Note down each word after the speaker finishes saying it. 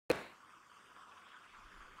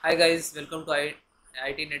Hi guys, welcome to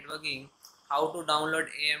IT Networking. How to download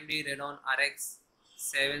AMD Radeon RX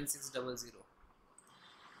 7600.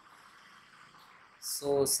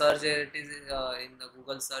 So search it is in the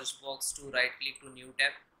Google search box to right click to new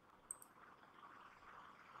tab.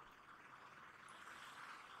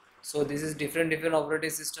 So this is different operating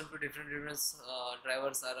system to different drivers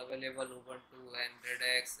are available, Ubuntu and Red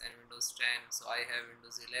X and Windows 10. So I have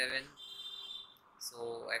Windows 11.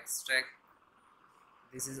 So extract.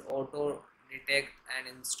 This is auto detect and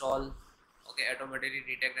install. Okay, automatically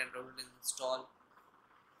detect and automatically install.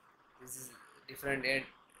 This is different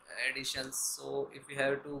additions. So if you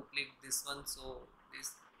have to click this one, so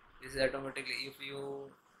this is automatically, if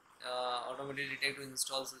you automatically detect to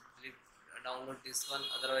install, so click download this one,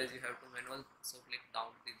 otherwise you have to manual, so click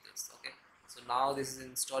download this. Okay, so now this is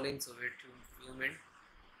installing, so wait few minutes.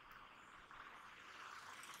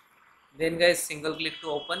 Then guys, single click to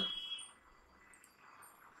open.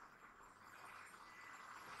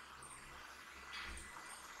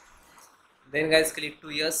 Then guys, click to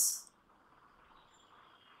yes.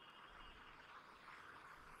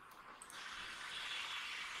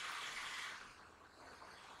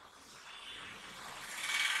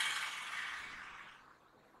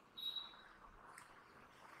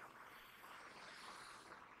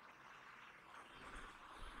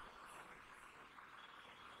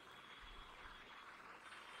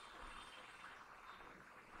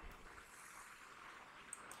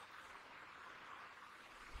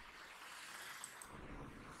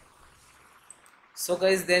 So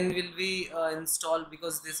guys, then will be install,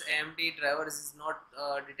 because this AMD drivers is not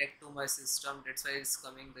detect to my system, that's why it's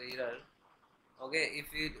coming the error. Okay, if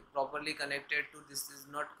it properly connected to this is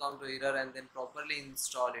not come to error, and then properly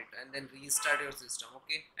install it and then restart your system.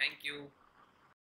 Okay, thank you.